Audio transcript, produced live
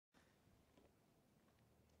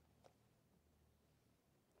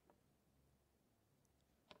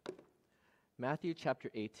Matthew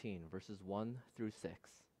chapter 18, verses 1 through 6.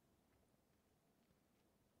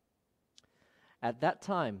 At that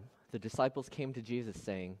time, the disciples came to Jesus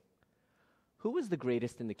saying, "Who is the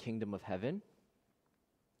greatest in the kingdom of heaven?"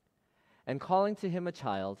 And calling to him a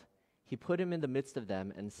child, he put him in the midst of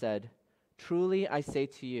them and said, "Truly I say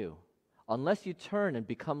to you, unless you turn and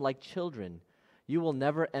become like children, you will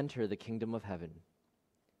never enter the kingdom of heaven.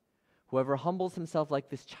 Whoever humbles himself like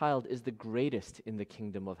this child is the greatest in the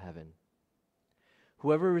kingdom of heaven.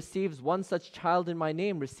 Whoever receives one such child in my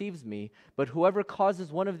name receives me, but whoever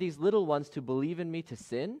causes one of these little ones to believe in me to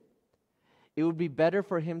sin, it would be better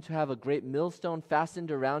for him to have a great millstone fastened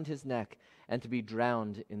around his neck and to be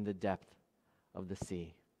drowned in the depth of the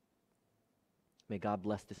sea." May God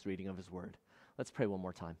bless this reading of his word. Let's pray one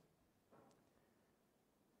more time.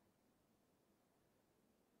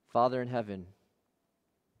 Father in heaven,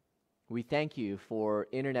 we thank you for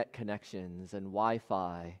internet connections and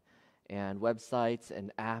Wi-Fi and websites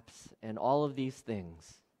and apps and all of these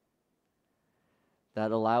things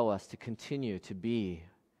that allow us to continue to be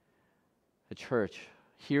a church,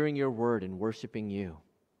 hearing your word and worshiping you.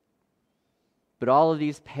 But all of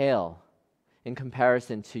these pale in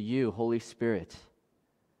comparison to you, Holy Spirit.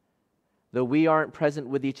 Though we aren't present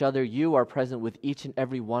with each other, you are present with each and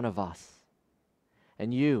every one of us.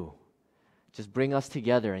 And you just bring us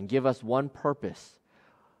together and give us one purpose,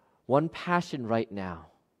 one passion right now,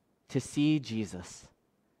 to see Jesus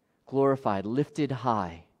glorified, lifted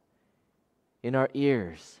high in our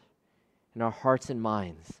ears, in our hearts and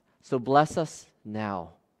minds. So bless us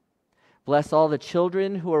now. Bless all the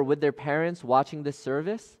children who are with their parents watching this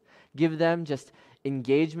service. Give them just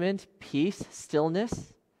engagement, peace,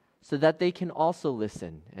 stillness, so that they can also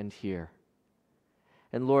listen and hear.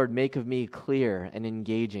 And Lord, make of me clear and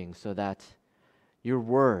engaging so that your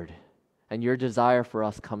word and your desire for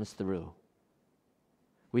us comes through.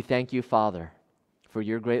 We thank you, Father, for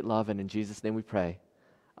your great love, and in Jesus' name we pray.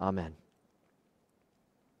 Amen.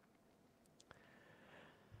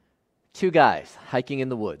 Two guys hiking in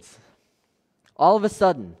the woods. All of a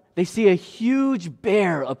sudden, they see a huge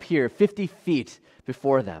bear appear 50 feet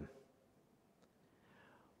before them.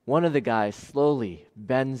 One of the guys slowly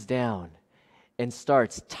bends down and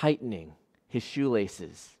starts tightening his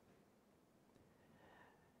shoelaces.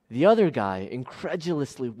 The other guy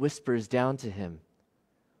incredulously whispers down to him,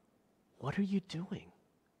 "What are you doing?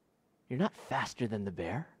 You're not faster than the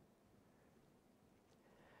bear."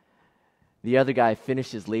 The other guy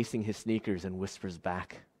finishes lacing his sneakers and whispers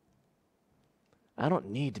back, "I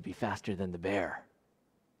don't need to be faster than the bear."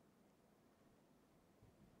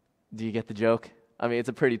 Do you get the joke? I mean, it's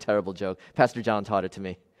a pretty terrible joke. Pastor John taught it to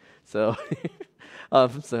me. So,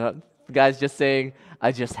 so the guy's just saying,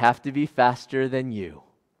 "I just have to be faster than you."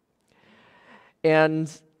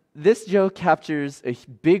 And this joke captures a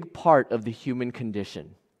big part of the human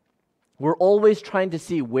condition. We're always trying to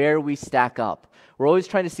see where we stack up. We're always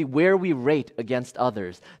trying to see where we rate against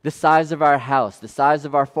others. The size of our house, the size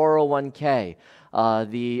of our 401k,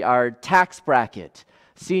 our tax bracket,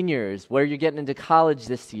 seniors, where you're getting into college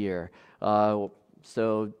this year.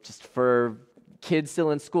 So just for kids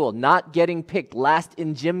still in school, not getting picked last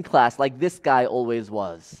in gym class like this guy always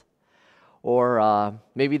was. Or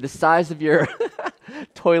maybe the size of your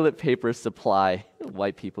toilet paper supply.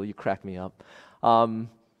 White people, you crack me up.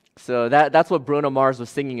 So that's what Bruno Mars was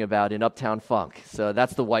singing about in Uptown Funk. So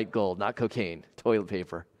that's the white gold, not cocaine, toilet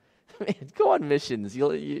paper. Go on missions,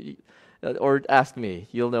 or ask me,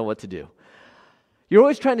 you'll know what to do. You're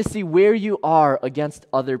always trying to see where you are against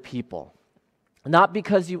other people. Not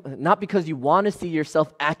because you want to see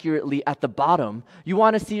yourself accurately at the bottom. You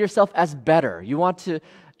want to see yourself as better. You want to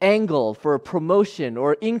angle for a promotion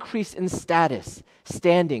or increase in status,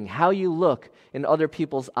 standing, how you look in other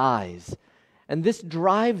people's eyes. And this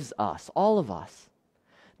drives us, all of us.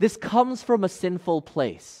 This comes from a sinful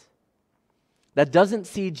place that doesn't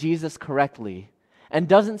see Jesus correctly and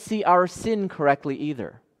doesn't see our sin correctly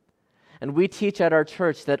either. And we teach at our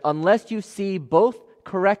church that unless you see both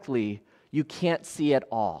correctly, you can't see at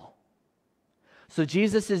all. So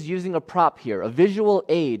Jesus is using a prop here, a visual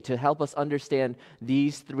aid to help us understand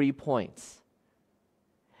these 3 points.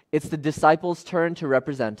 It's the disciples' turn to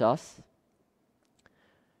represent us.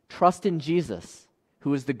 Trust in Jesus,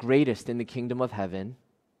 who is the greatest in the kingdom of heaven.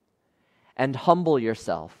 And humble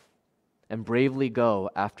yourself and bravely go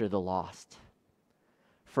after the lost.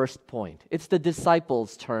 First point, it's the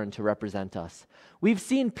disciples' turn to represent us. We've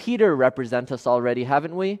seen Peter represent us already,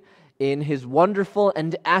 haven't we? In his wonderful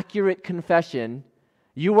and accurate confession,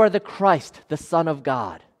 "You are the Christ, the Son of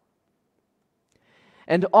God."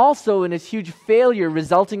 And also in his huge failure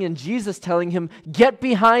resulting in Jesus telling him, "Get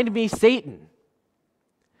behind me, Satan."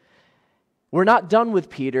 We're not done with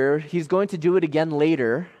Peter. He's going to do it again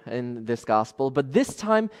later in this gospel, but this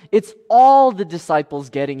time it's all the disciples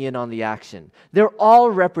getting in on the action. They're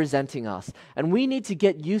all representing us, and we need to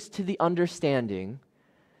get used to the understanding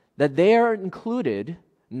that they are included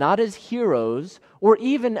not as heroes or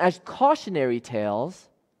even as cautionary tales,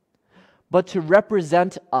 but to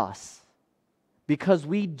represent us, because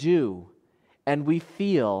we do and we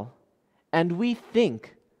feel and we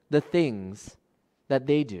think the things that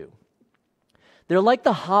they do. They're like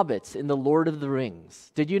the hobbits in The Lord of the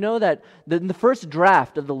Rings. Did you know that in the first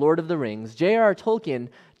draft of The Lord of the Rings, J.R.R. Tolkien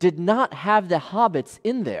did not have the hobbits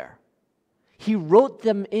in there? He wrote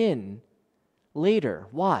them in later.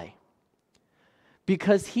 Why?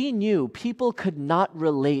 Because he knew people could not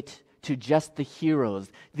relate to just the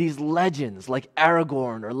heroes, these legends like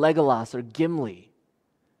Aragorn or Legolas or Gimli.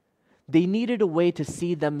 They needed a way to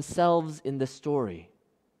see themselves in the story.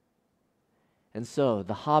 And so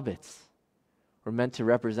the hobbits were meant to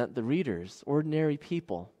represent the readers, ordinary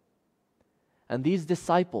people. And these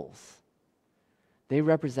disciples, they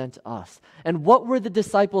represent us. And what were the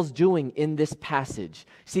disciples doing in this passage?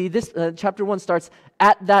 See, this chapter 1 starts,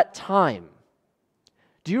 "At that time."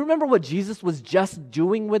 Do you remember what Jesus was just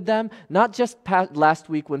doing with them? Not just last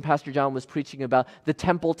week when Pastor John was preaching about the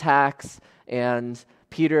temple tax and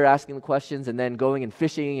Peter asking the questions and then going and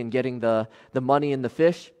fishing and getting the money and the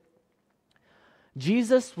fish.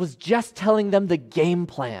 Jesus was just telling them the game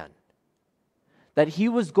plan, that he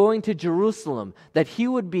was going to Jerusalem, that he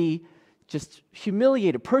would be just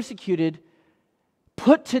humiliated, persecuted,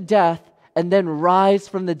 put to death, and then rise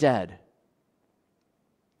from the dead.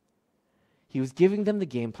 He was giving them the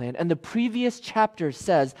game plan, and the previous chapter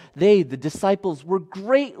says the disciples, were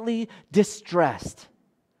greatly distressed.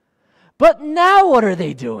 But now what are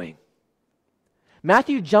they doing?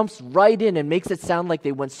 Matthew jumps right in and makes it sound like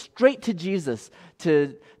they went straight to Jesus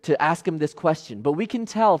to ask him this question. But we can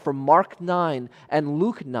tell from Mark 9 and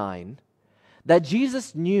Luke 9 that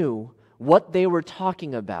Jesus knew what they were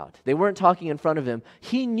talking about. They weren't talking in front of him.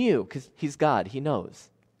 He knew, because he's God, he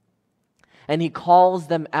knows. And he calls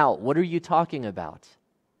them out. What are you talking about?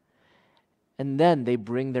 And then they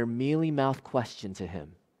bring their mealy-mouthed question to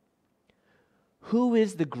him. Who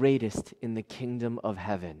is the greatest in the kingdom of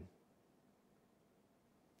heaven?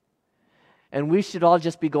 And we should all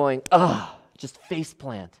just be going, just face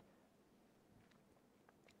plant.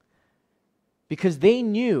 Because they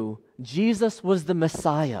knew Jesus was the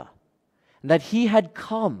Messiah, and that he had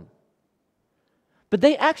come. But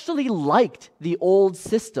they actually liked the old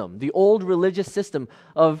system, the old religious system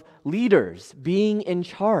of leaders being in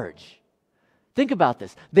charge. Think about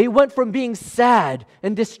this. They went from being sad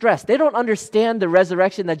and distressed. They don't understand the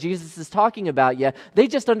resurrection that Jesus is talking about yet. They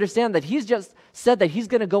just understand that he's just said that he's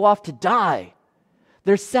going to go off to die.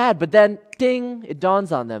 They're sad, but then, ding, it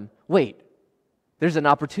dawns on them. Wait, there's an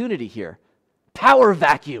opportunity here. Power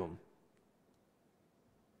vacuum.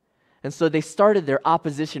 And so they started their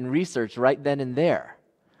opposition research right then and there.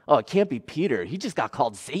 Oh, it can't be Peter. He just got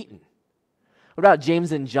called Satan. What about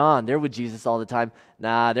James and John? They're with Jesus all the time.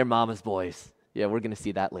 Nah, they're mama's boys. Yeah, we're going to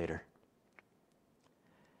see that later.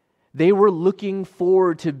 They were looking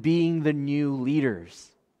forward to being the new leaders.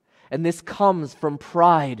 And this comes from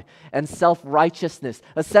pride and self-righteousness,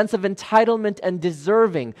 a sense of entitlement and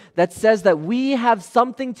deserving that says that we have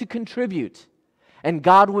something to contribute, and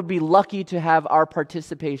God would be lucky to have our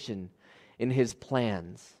participation in his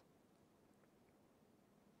plans.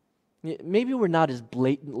 Maybe we're not as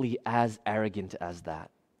blatantly as arrogant as that.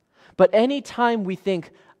 But anytime we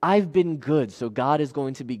think, I've been good, so God is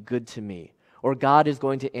going to be good to me, or God is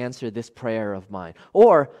going to answer this prayer of mine,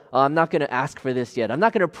 or I'm not going to ask for this yet, I'm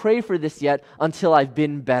not going to pray for this yet until I've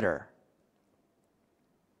been better.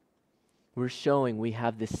 We're showing we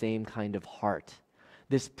have the same kind of heart,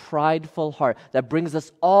 this prideful heart that brings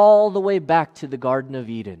us all the way back to the Garden of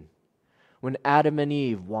Eden, when Adam and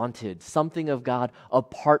Eve wanted something of God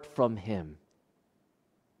apart from him.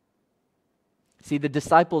 See, the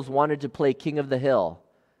disciples wanted to play king of the hill,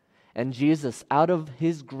 and Jesus, out of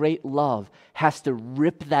his great love, has to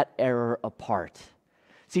rip that error apart.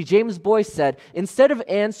 See, James Boyce said, instead of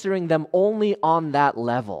answering them only on that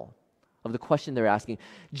level of the question they're asking,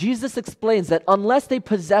 Jesus explains that unless they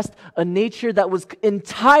possessed a nature that was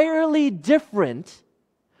entirely different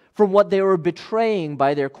from what they were betraying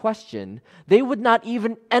by their question, they would not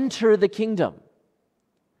even enter the kingdom.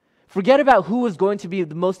 Forget about who was going to be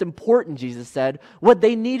the most important, Jesus said. What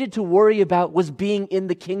they needed to worry about was being in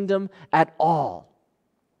the kingdom at all.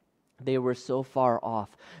 They were so far off.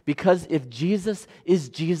 Because if Jesus is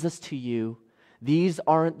Jesus to you, these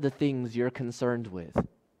aren't the things you're concerned with.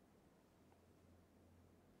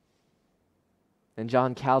 And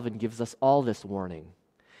John Calvin gives us all this warning.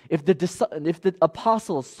 If the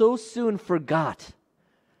apostles so soon forgot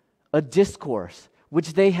a discourse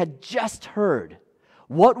which they had just heard,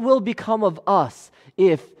 what will become of us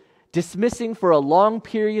if, dismissing for a long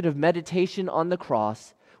period of meditation on the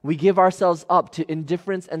cross, we give ourselves up to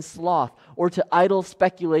indifference and sloth or to idle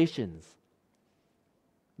speculations?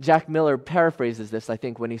 Jack Miller paraphrases this, I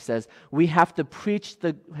think, when he says, we have to preach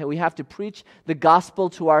the gospel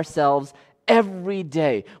to ourselves every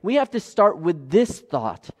day. We have to start with this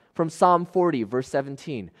thought from Psalm 40, verse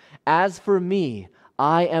 17. As for me,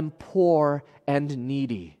 I am poor and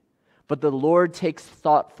needy, but the Lord takes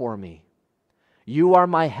thought for me. You are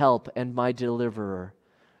my help and my deliverer.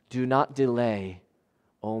 Do not delay,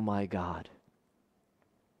 O my God.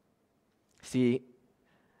 See,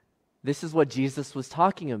 this is what Jesus was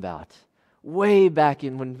talking about way back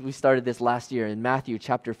in when we started this last year in Matthew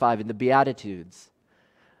chapter 5 in the Beatitudes.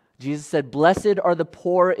 Jesus said, "Blessed are the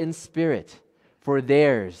poor in spirit, for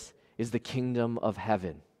theirs is the kingdom of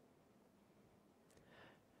heaven."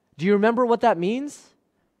 Do you remember what that means?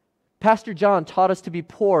 Pastor John taught us to be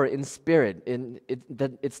poor in spirit,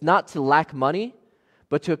 that it's not to lack money,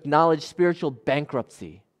 but to acknowledge spiritual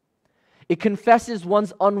bankruptcy. It confesses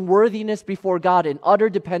one's unworthiness before God and utter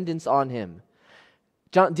dependence on Him.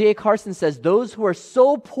 D.A. Carson says, those who are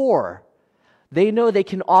so poor, they know they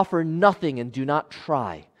can offer nothing and do not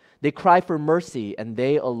try. They cry for mercy, and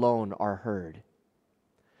they alone are heard.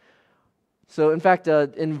 So, in fact,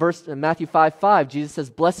 in Matthew 5:5, Jesus says,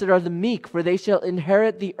 "Blessed are the meek, for they shall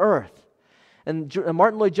inherit the earth." And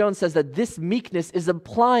Martin Lloyd-Jones says that this meekness is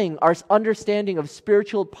applying our understanding of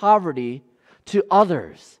spiritual poverty to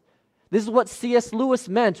others. This is what C.S. Lewis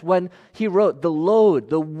meant when he wrote, "The load,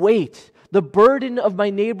 the weight, the burden of my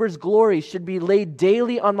neighbor's glory should be laid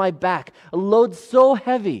daily on my back, a load so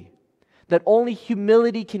heavy that only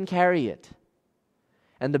humility can carry it,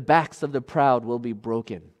 and the backs of the proud will be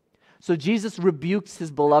broken." So Jesus rebukes his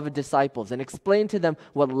beloved disciples and explained to them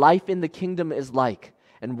what life in the kingdom is like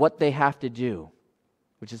and what they have to do,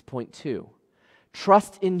 which is point 2.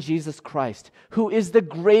 Trust in Jesus Christ, who is the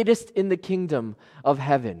greatest in the kingdom of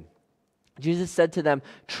heaven. Jesus said to them,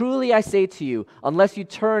 "Truly I say to you, unless you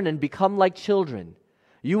turn and become like children,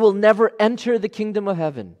 you will never enter the kingdom of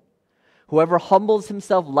heaven. Whoever humbles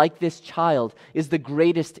himself like this child is the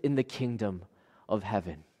greatest in the kingdom of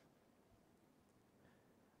heaven."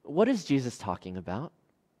 What is Jesus talking about?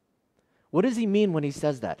 What does he mean when he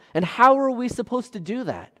says that? And how are we supposed to do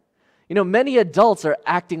that? You know, many adults are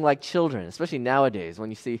acting like children, especially nowadays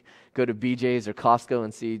when you go to BJ's or Costco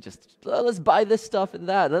and see just, let's buy this stuff and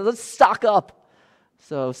that. Let's stock up.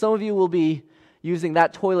 So some of you will be using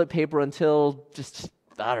that toilet paper until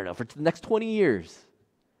for the next 20 years.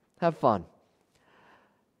 Have fun.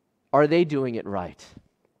 Are they doing it right?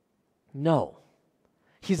 No.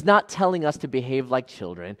 He's not telling us to behave like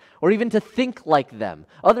children or even to think like them.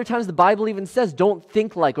 Other times the Bible even says don't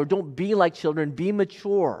think like or don't be like children, be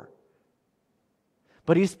mature.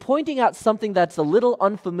 But he's pointing out something that's a little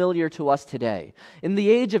unfamiliar to us today. In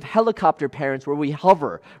the age of helicopter parents where we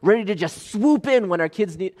hover, ready to just swoop in when our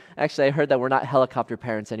kids need... Actually, I heard that we're not helicopter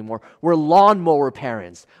parents anymore. We're lawnmower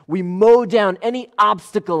parents. We mow down any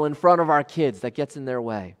obstacle in front of our kids that gets in their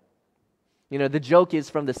way. You know, the joke is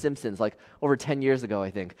from The Simpsons, like over 10 years ago,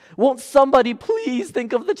 I think. Won't somebody please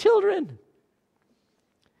think of the children?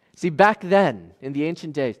 See, back then, in the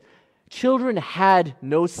ancient days, children had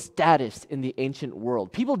no status in the ancient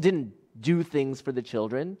world. People didn't do things for the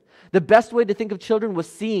children. The best way to think of children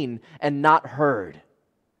was seen and not heard.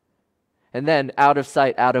 And then out of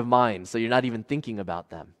sight, out of mind, so you're not even thinking about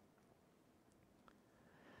them.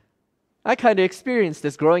 I kind of experienced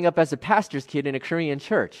this growing up as a pastor's kid in a Korean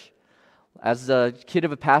church. As a kid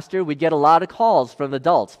of a pastor, we'd get a lot of calls from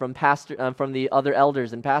adults, from the other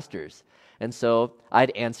elders and pastors. And so I'd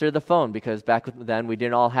answer the phone because back then we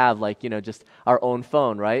didn't all have just our own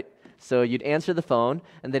phone, right? So you'd answer the phone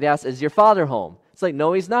and they'd ask, "Is your father home?" It's like,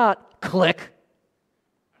 "No, he's not." Click.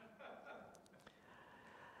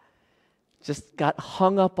 Just got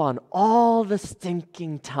hung up on all the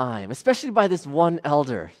stinking time, especially by this one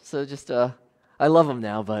elder. So I love him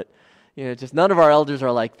now, but just none of our elders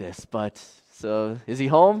are like this. But so is he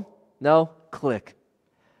home? No? Click.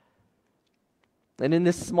 And in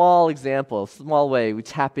this small way, we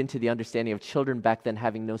tap into the understanding of children back then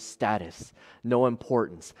having no status, no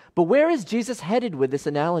importance. But where is Jesus headed with this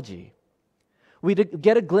analogy? We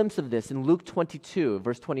get a glimpse of this in Luke 22,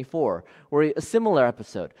 verse 24, where a similar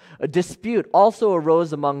episode. A dispute also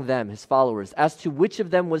arose among them, his followers, as to which of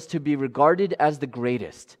them was to be regarded as the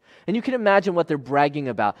greatest. And you can imagine what they're bragging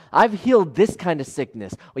about. I've healed this kind of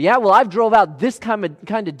sickness. Well, I've drove out this kind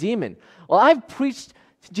of demon. Well, I've preached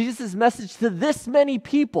Jesus' message to this many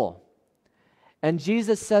people. And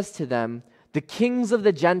Jesus says to them, the kings of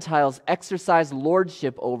the Gentiles exercise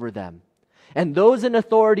lordship over them, and those in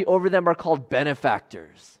authority over them are called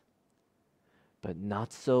benefactors. But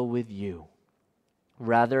not so with you.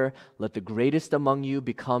 Rather, let the greatest among you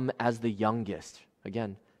become as the youngest.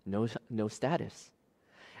 Again, no status.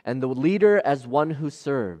 And the leader as one who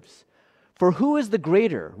serves. For who is the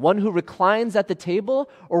greater, one who reclines at the table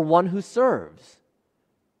or one who serves?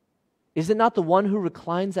 Is it not the one who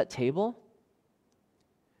reclines at table?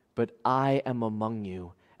 But I am among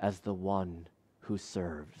you as the one who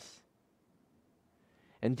serves.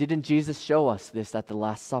 And didn't Jesus show us this at the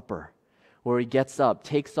Last Supper, where he gets up,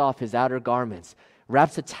 takes off his outer garments,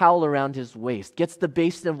 wraps a towel around his waist, gets the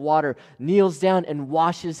basin of water, kneels down and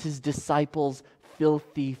washes his disciples'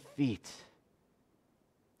 filthy feet.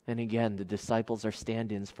 And again, the disciples are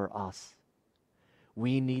stand-ins for us.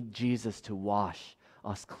 We need Jesus to wash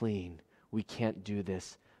us clean. We can't do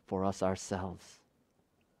this for us ourselves.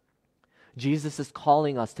 Jesus is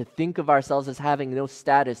calling us to think of ourselves as having no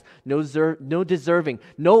status, no deserving,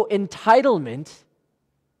 no entitlement,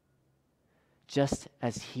 just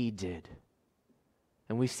as he did.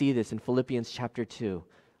 And we see this in Philippians chapter 2.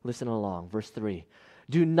 Listen along, verse 3.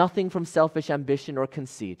 Do nothing from selfish ambition or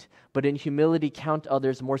conceit, but in humility count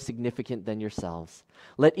others more significant than yourselves.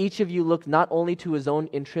 Let each of you look not only to his own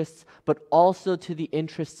interests, but also to the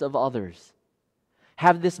interests of others.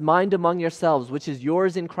 Have this mind among yourselves, which is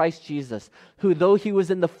yours in Christ Jesus, who, though he was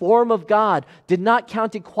in the form of God, did not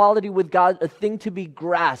count equality with God a thing to be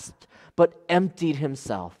grasped, but emptied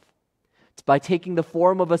himself by taking the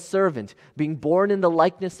form of a servant, being born in the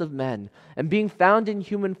likeness of men, and being found in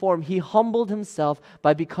human form, he humbled himself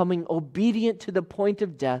by becoming obedient to the point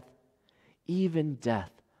of death, even death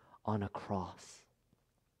on a cross.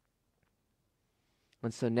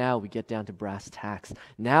 And so now we get down to brass tacks.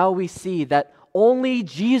 Now we see that only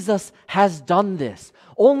Jesus has done this.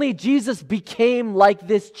 Only Jesus became like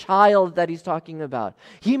this child that he's talking about.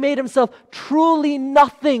 He made himself truly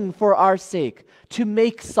nothing for our sake to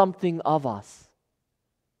make something of us.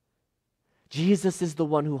 Jesus is the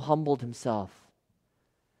one who humbled himself.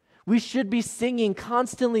 We should be singing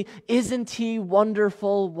constantly, isn't he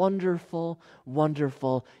wonderful, wonderful,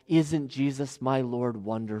 wonderful? Isn't Jesus my Lord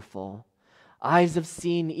wonderful? Eyes have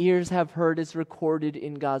seen, ears have heard, is recorded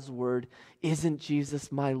in God's word. Isn't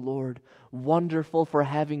Jesus my Lord wonderful for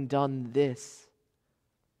having done this?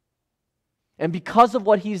 And because of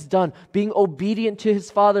what he's done, being obedient to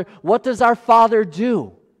his Father, what does our Father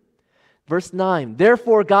do? Verse 9,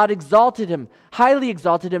 therefore God exalted him, highly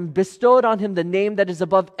exalted him, bestowed on him the name that is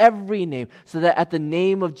above every name, so that at the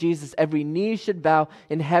name of Jesus every knee should bow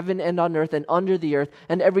in heaven and on earth and under the earth,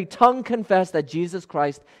 and every tongue confess that Jesus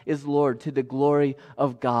Christ is Lord, to the glory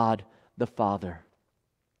of God the Father.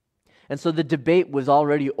 And so the debate was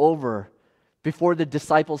already over before the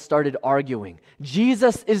disciples started arguing.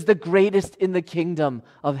 Jesus is the greatest in the kingdom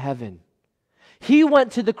of heaven. He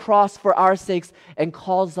went to the cross for our sakes and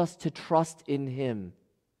calls us to trust in him.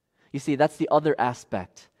 You see, that's the other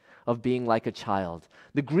aspect of being like a child.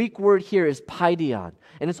 The Greek word here is paidion,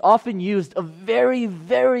 and it's often used of very,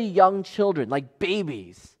 very young children, like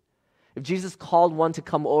babies. If Jesus called one to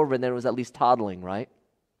come over, then it was at least toddling, right?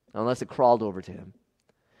 Unless it crawled over to him.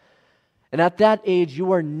 And at that age,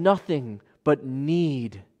 you are nothing but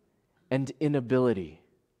need and inability.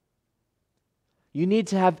 You need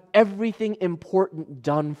to have everything important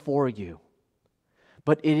done for you.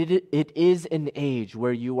 But it is an age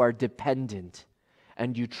where you are dependent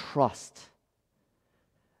and you trust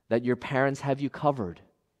that your parents have you covered,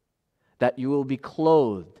 that you will be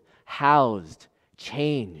clothed, housed,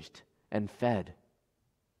 changed, and fed.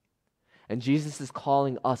 And Jesus is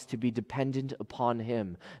calling us to be dependent upon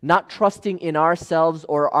him, not trusting in ourselves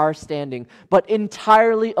or our standing, but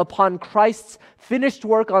entirely upon Christ's finished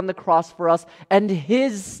work on the cross for us and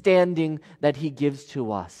his standing that he gives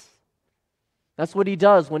to us. That's what he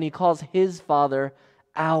does when he calls his Father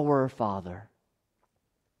our Father.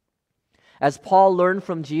 As Paul learned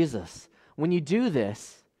from Jesus, when you do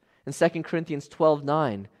this, in 2 Corinthians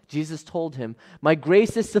 12:9, Jesus told him, my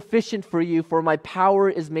grace is sufficient for you, for my power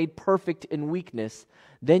is made perfect in weakness.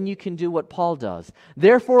 Then you can do what Paul does.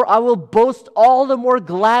 Therefore, I will boast all the more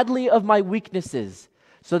gladly of my weaknesses,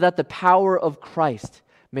 so that the power of Christ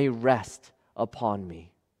may rest upon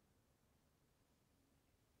me.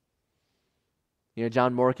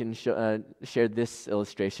 John Morgan shared this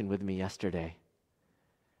illustration with me yesterday.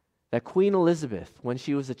 That Queen Elizabeth, when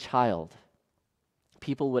she was a child,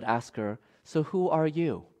 people would ask her, "So who are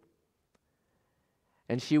you?"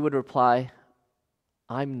 And she would reply,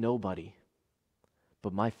 "I'm nobody,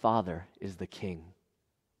 but my Father is the King."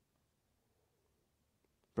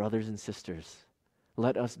 Brothers and sisters,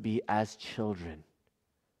 let us be as children,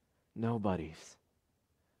 nobodies,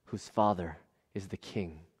 whose Father is the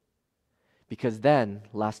King. Because then,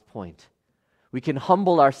 last point, we can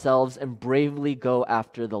humble ourselves and bravely go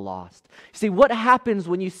after the lost. See, what happens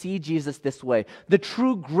when you see Jesus this way? The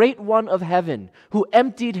true great one of heaven who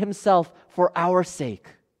emptied himself for our sake.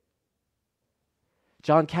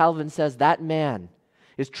 John Calvin says that man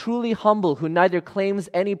is truly humble who neither claims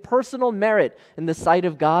any personal merit in the sight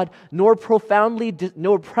of God, nor proudly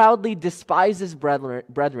despises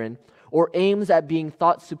brethren, or aims at being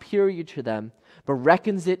thought superior to them, but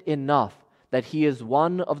reckons it enough that he is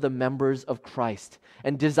one of the members of Christ,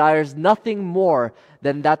 and desires nothing more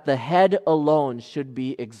than that the head alone should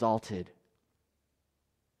be exalted.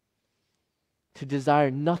 To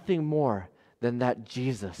desire nothing more than that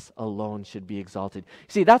Jesus alone should be exalted.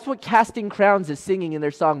 See, that's what Casting Crowns is singing in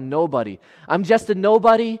their song, Nobody. I'm just a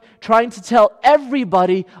nobody trying to tell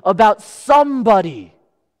everybody about somebody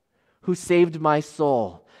who saved my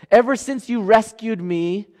soul. Ever since you rescued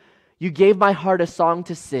me, you gave my heart a song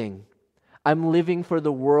to sing. I'm living for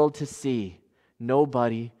the world to see.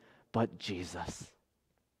 Nobody but Jesus.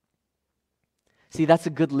 See, that's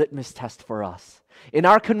a good litmus test for us. In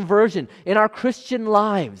our conversion, in our Christian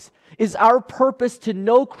lives, is our purpose to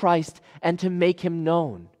know Christ and to make him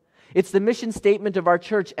known. It's the mission statement of our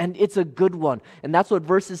church, and it's a good one. And that's what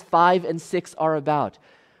verses 5 and 6 are about.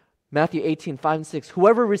 Matthew 18, 5 and 6.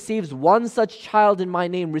 Whoever receives one such child in my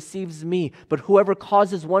name receives me, but whoever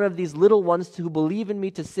causes one of these little ones to believe in me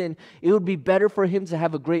to sin, it would be better for him to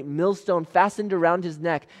have a great millstone fastened around his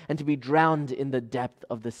neck and to be drowned in the depth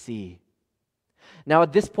of the sea. Now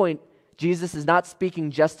at this point, Jesus is not speaking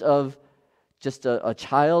just of a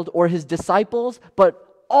child or his disciples,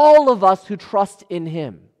 but all of us who trust in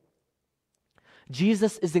him.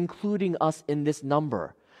 Jesus is including us in this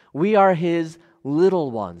number. We are his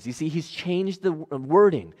little ones. You see, he's changed the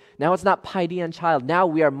wording. Now it's not paideon child. Now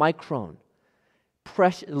we are micron.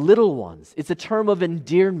 Precious, little ones. It's a term of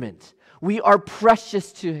endearment. We are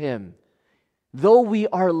precious to him, though we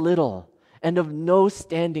are little and of no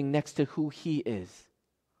standing next to who he is.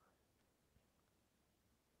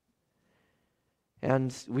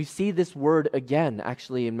 And we see this word again,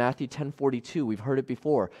 actually, in Matthew 10:42. We've heard it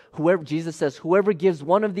before. Jesus says, whoever gives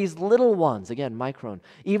one of these little ones, again, micron,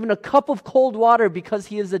 even a cup of cold water because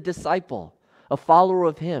he is a disciple, a follower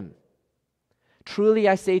of him, truly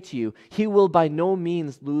I say to you, he will by no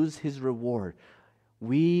means lose his reward.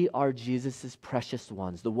 We are Jesus' precious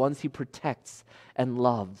ones, the ones he protects and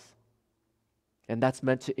loves. And that's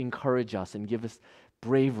meant to encourage us and give us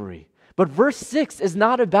bravery. But verse 6 is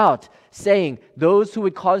not about saying those who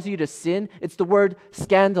would cause you to sin. It's the word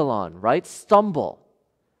scandalon, right? Stumble.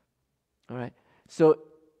 All right. So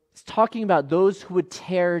it's talking about those who would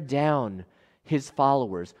tear down his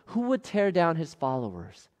followers. Who would tear down his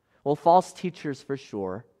followers? Well, false teachers for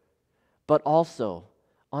sure, but also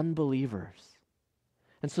unbelievers.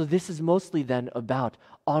 And so this is mostly then about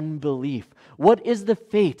unbelief. What is the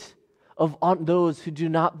fate of those who do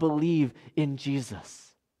not believe in Jesus?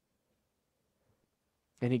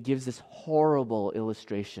 And he gives this horrible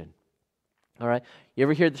illustration. All right? You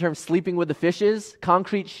ever hear the term sleeping with the fishes?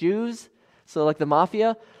 Concrete shoes? So like the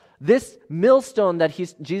mafia? This millstone that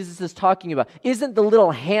Jesus is talking about isn't the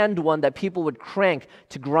little hand one that people would crank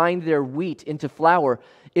to grind their wheat into flour.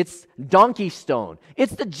 It's donkey stone.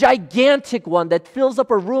 It's the gigantic one that fills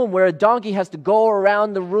up a room where a donkey has to go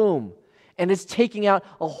around the room. And it's taking out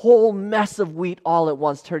a whole mess of wheat all at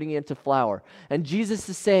once, turning it into flour. And Jesus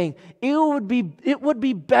is saying, it would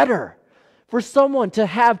be better for someone to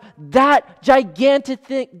have that gigantic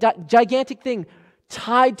thing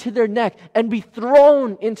tied to their neck and be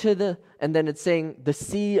thrown into and then it's saying the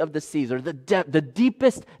sea of the seas, or the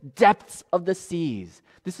deepest depths of the seas.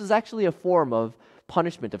 This was actually a form of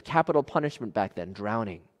punishment, of capital punishment back then,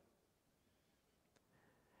 drowning.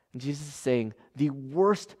 And Jesus is saying the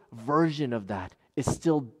worst version of that is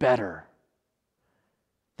still better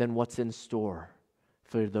than what's in store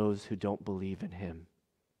for those who don't believe in him.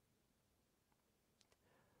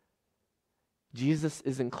 Jesus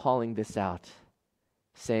isn't calling this out,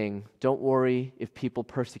 saying, don't worry if people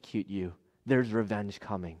persecute you, there's revenge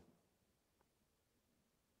coming.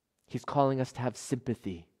 He's calling us to have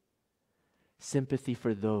sympathy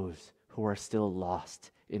for those who are still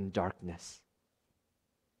lost in darkness.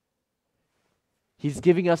 He's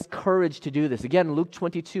giving us courage to do this. Again, Luke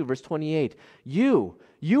 22, verse 28. You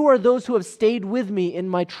are those who have stayed with me in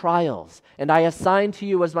my trials, and I assign to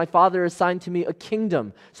you, as my Father assigned to me, a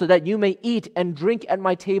kingdom, so that you may eat and drink at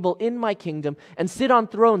my table in my kingdom, and sit on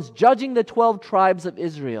thrones, judging the 12 tribes of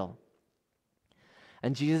Israel.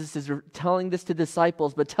 And Jesus is telling this to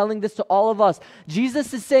disciples, but telling this to all of us.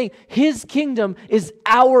 Jesus is saying his kingdom is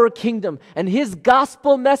our kingdom, and his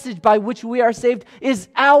gospel message by which we are saved is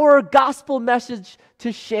our gospel message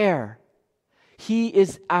to share. He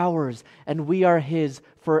is ours, and we are his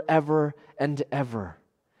forever and ever.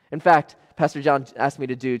 In fact, Pastor John asked me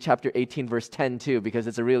to do chapter 18, verse 10 too, because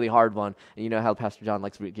it's a really hard one. And you know how Pastor John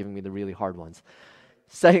likes giving me the really hard ones.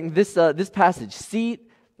 Saying this passage,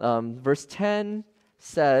 verse 10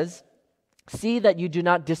 says, "See that you do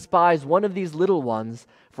not despise one of these little ones,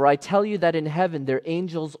 for I tell you that in heaven their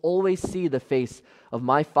angels always see the face of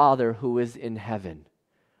my Father who is in heaven."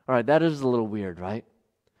 All right, that is a little weird, right?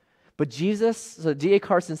 But D.A.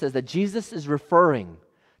 Carson says that Jesus is referring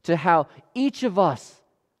to how each of us,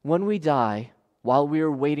 when we die, while we are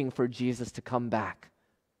waiting for Jesus to come back,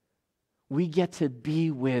 we get to be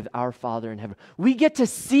with our Father in heaven. We get to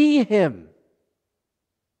see him.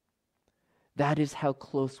 That is how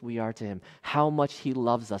close we are to him, how much he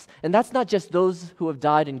loves us. And that's not just those who have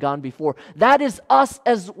died and gone before. That is us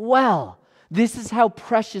as well. This is how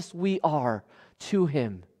precious we are to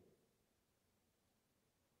him.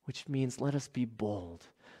 Which means let us be bold.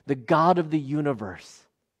 The God of the universe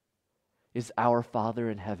is our Father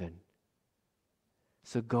in heaven.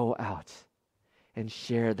 So go out and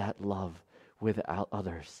share that love with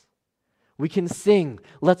others. We can sing,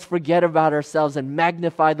 "Let's forget about ourselves and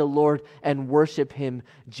magnify the Lord and worship him,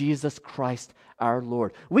 Jesus Christ our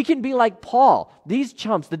Lord." We can be like Paul. These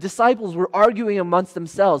chumps, the disciples, were arguing amongst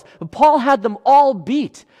themselves, but Paul had them all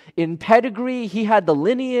beat. In pedigree, he had the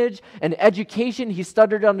lineage and education. He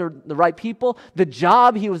studied under the right people. The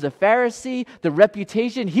job, he was a Pharisee. The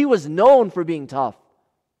reputation, he was known for being tough.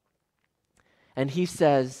 And he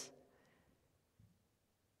says,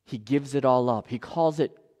 he gives it all up. He calls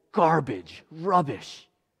it garbage, rubbish,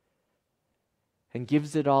 and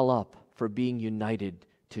gives it all up for being united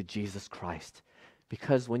to Jesus Christ.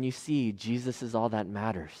 Because when you see Jesus is all that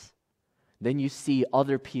matters, then you see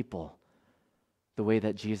other people the way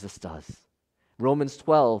that Jesus does. Romans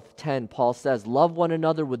 12:10, Paul says, "Love one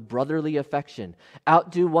another with brotherly affection.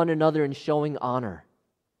 Outdo one another in showing honor."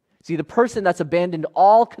 See, the person that's abandoned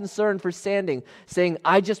all concern for saying,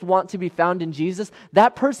 "I just want to be found in Jesus,"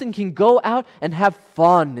 that person can go out and have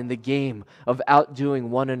fun in the game of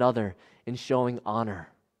outdoing one another in showing honor.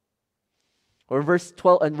 Or verse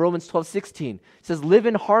 12 in Romans 12:16 says, "Live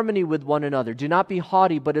in harmony with one another. Do not be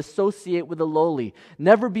haughty, but associate with the lowly.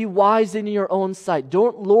 Never be wise in your own sight.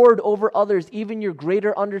 Don't lord over others, even your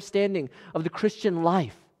greater understanding of the Christian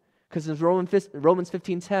life." Because in Romans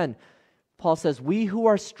 15:10, Paul says, "We who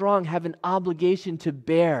are strong have an obligation to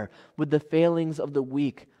bear with the failings of the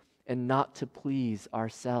weak and not to please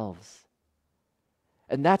ourselves."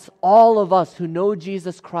 And that's all of us who know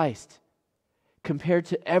Jesus Christ compared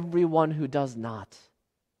to everyone who does not.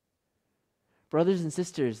 Brothers and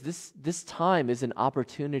sisters, this time is an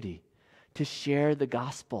opportunity to share the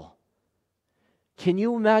gospel. Can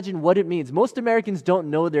you imagine what it means? Most Americans don't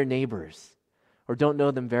know their neighbors or don't know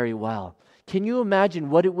them very well. Can you imagine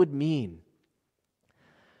what it would mean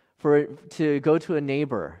to go to a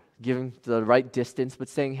neighbor, giving the right distance, but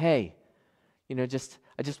saying, "Hey, I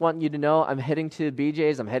just want you to know I'm heading to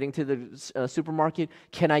BJ's, I'm heading to the supermarket.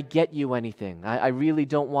 Can I get you anything? I really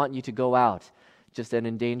don't want you to go out just and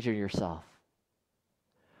endanger yourself."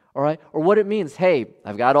 All right? Or what it means, "Hey,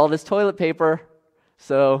 I've got all this toilet paper,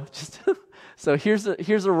 so here's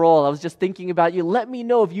a roll. I was just thinking about you. Let me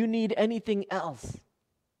know if you need anything else."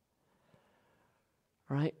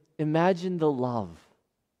 All right? Imagine the love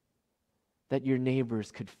that your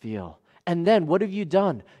neighbors could feel. And then what have you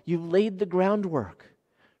done? You've laid the groundwork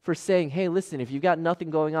for saying, "Hey, listen, if you've got nothing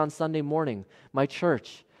going on Sunday morning, my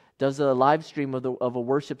church does a live stream of a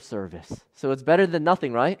worship service. So it's better than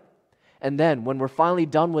nothing, right?" And then when we're finally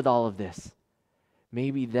done with all of this,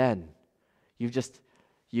 maybe then you've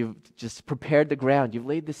just prepared the ground, you've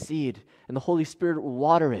laid the seed, and the Holy Spirit will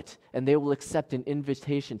water it, and they will accept an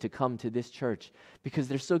invitation to come to this church because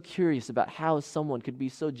they're so curious about how someone could be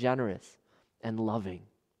so generous and loving.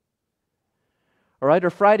 All right,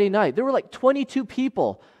 or Friday night, there were like 22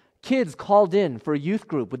 people, kids called in for a youth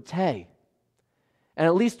group with Tay. And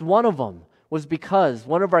at least one of them was because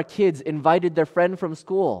one of our kids invited their friend from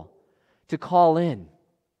school to call in.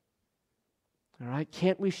 All right,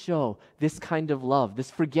 can't we show this kind of love,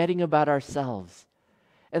 this forgetting about ourselves,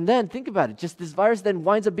 And then think about it, just this virus then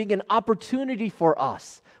winds up being an opportunity for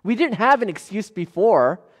us. We didn't have an excuse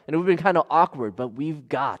before, and it would have been kind of awkward, but we've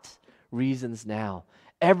got reasons now.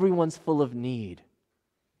 Everyone's full of need.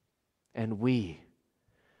 And we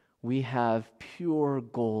have pure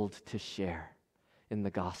gold to share in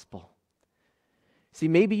the gospel. See,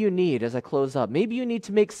 maybe you need, as I close up, maybe you need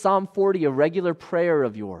to make Psalm 40 a regular prayer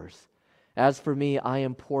of yours. As for me, I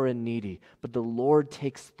am poor and needy, but the Lord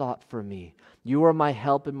takes thought for me. You are my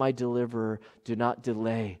help and my deliverer. Do not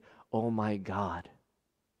delay, oh my God.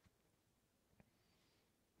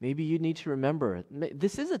 Maybe you need to remember,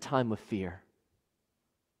 this is a time of fear.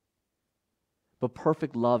 But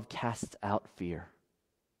perfect love casts out fear.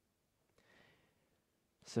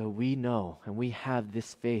 So we know and we have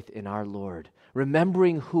this faith in our Lord,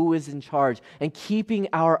 remembering who is in charge and keeping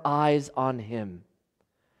our eyes on Him.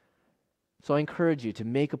 So I encourage you to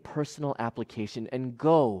make a personal application and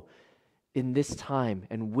go in this time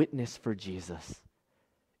and witness for Jesus.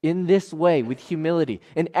 In this way, with humility.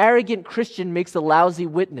 An arrogant Christian makes a lousy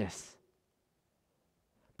witness,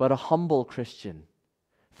 but a humble Christian,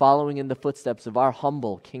 following in the footsteps of our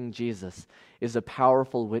humble King Jesus, is a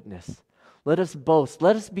powerful witness. Let us boast,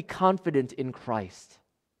 let us be confident in Christ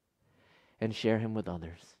and share Him with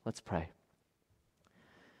others. Let's pray.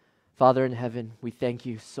 Father in heaven, we thank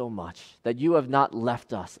You so much that You have not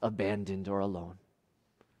left us abandoned or alone,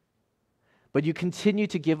 but You continue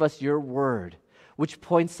to give us Your word, which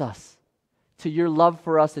points us to Your love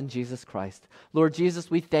for us in Jesus Christ. Lord Jesus,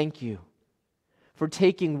 we thank You for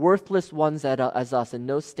taking worthless ones as us and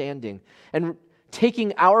no standing, and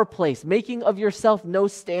taking our place, making of Yourself no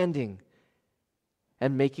standing,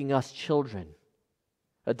 and making us children,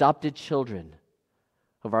 adopted children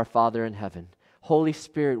of our Father in heaven. Holy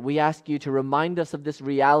Spirit, we ask You to remind us of this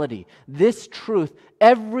reality, this truth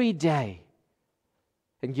every day,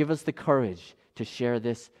 and give us the courage to share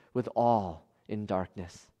this with all in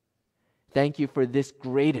darkness. Thank You for this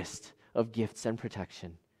greatest of gifts and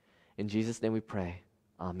protection. In Jesus' name we pray.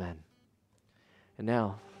 Amen. And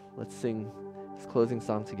now, let's sing this closing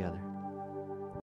song together.